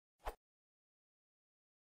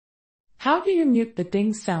How do you mute the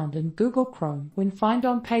ding sound in Google Chrome when Find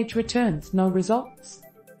On page returns no results?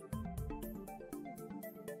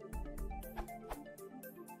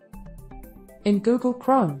 In Google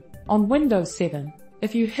Chrome, on Windows 7,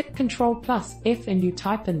 if you hit Ctrl+F and you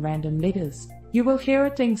type in random letters, you will hear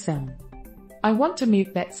a ding sound. I want to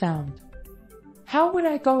mute that sound. How would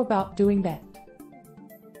I go about doing that?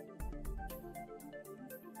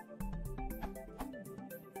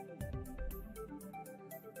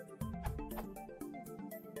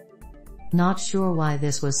 Not sure why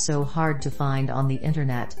this was so hard to find on the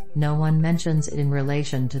internet. No one mentions it in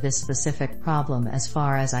relation to this specific problem as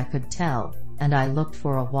far as I could tell, and I looked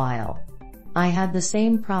for a while. I had the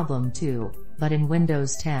same problem too, but in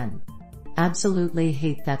Windows 10. Absolutely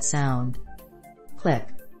hate that sound. Click.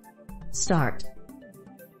 Start.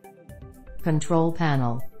 Control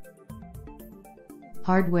panel.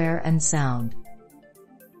 Hardware and sound.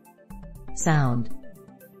 Sound.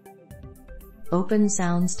 Open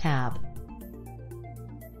Sounds tab.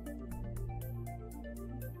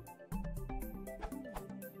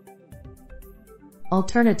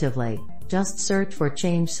 Alternatively, just search for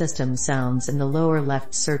Change System Sounds in the lower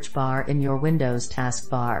left search bar in your Windows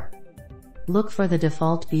taskbar. Look for the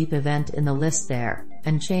default beep event in the list there,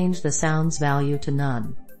 and change the sound's value to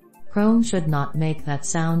none. Chrome should not make that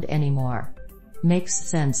sound anymore. Makes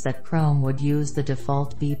sense that Chrome would use the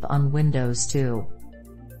default beep on Windows too.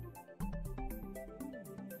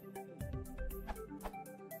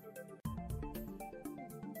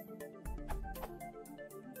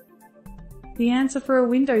 The answer for a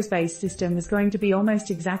Windows-based system is going to be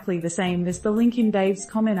almost exactly the same as the link in Dave's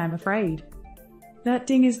comment, I'm afraid. That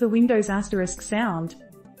ding is the Windows asterisk sound.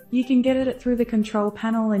 You can get it through the control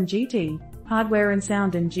panel and GT, hardware and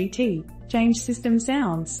sound and GT, change system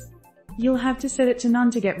sounds. You'll have to set it to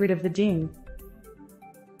none to get rid of the ding.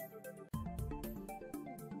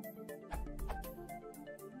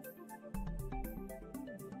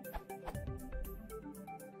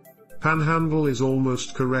 Panhandle is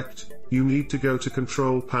almost correct. You need to go to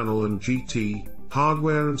Control Panel and GT,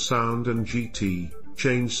 Hardware and Sound and GT,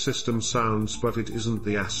 Change System Sounds, but it isn't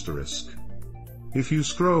the asterisk. If you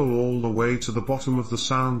scroll all the way to the bottom of the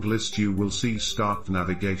sound list, you will see Start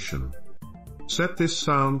Navigation. Set this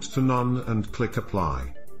sound to none and click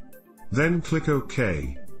Apply. Then click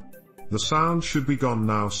OK. The sound should be gone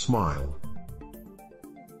now. Smile.